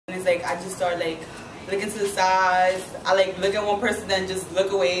it's like I just start like looking to the sides. I like look at one person, then just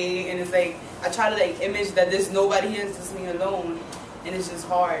look away, and it's like I try to like image that there's nobody here, it's just me alone, and it's just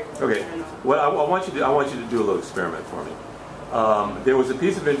hard. Okay. Well, I want you to do a little experiment for me. There was a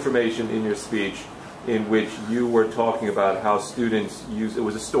piece of information in your speech in which you were talking about how students use. It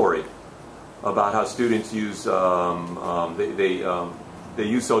was a story about how students use they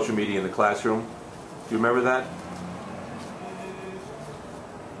use social media in the classroom. Do you remember that?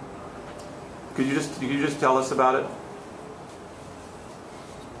 Could you just tell us about it?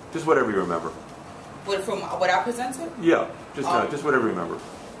 Just whatever you remember. What from what I presented? Yeah, just whatever you remember.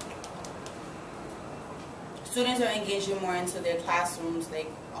 Students are engaging more into their classrooms,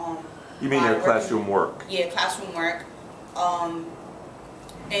 like You mean their classroom work? Yeah, classroom work.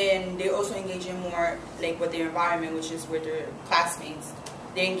 And they're also engaging more like with their environment, which is with their classmates.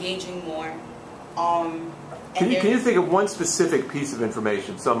 They're engaging more. Can you think of one specific piece of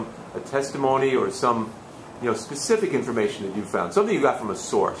information, a testimony or some specific information that you found, something you got from a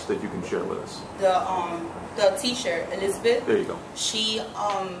source that you can share with us? The teacher, Elizabeth. There you go. She's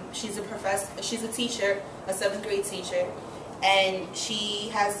a professor. She's a teacher, a 7th grade teacher, and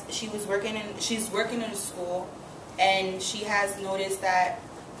she's working in a school, and she has noticed that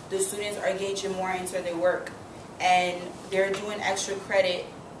the students are engaging more into their work, and they're doing extra credit.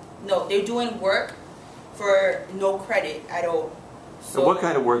 No, they're doing work for no credit at all. So what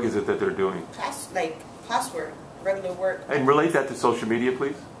kind of work is it that they're doing? Classwork, regular work. And relate that to social media,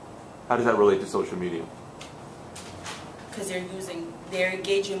 please. How does that relate to social media? Because they're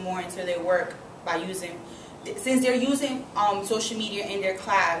engaging more into their work by since they're using social media in their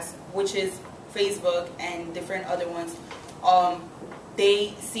class, which is Facebook and different other ones.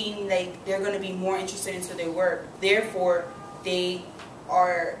 They seem like they're going to be more interested into their work. Therefore, they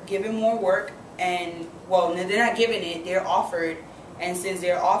are given more work, and well, they're not given it, they're offered, and since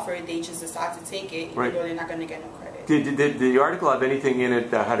they're offered, they just decide to take it, even though they're not going to get no credit. Did the article have anything in it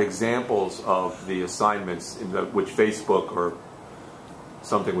that had examples of the assignments in which Facebook or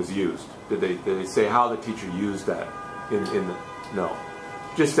something was used? Did they say how the teacher used that? No.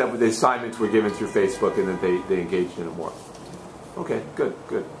 Just that the assignments were given through Facebook and that they engaged in it more. Okay, good.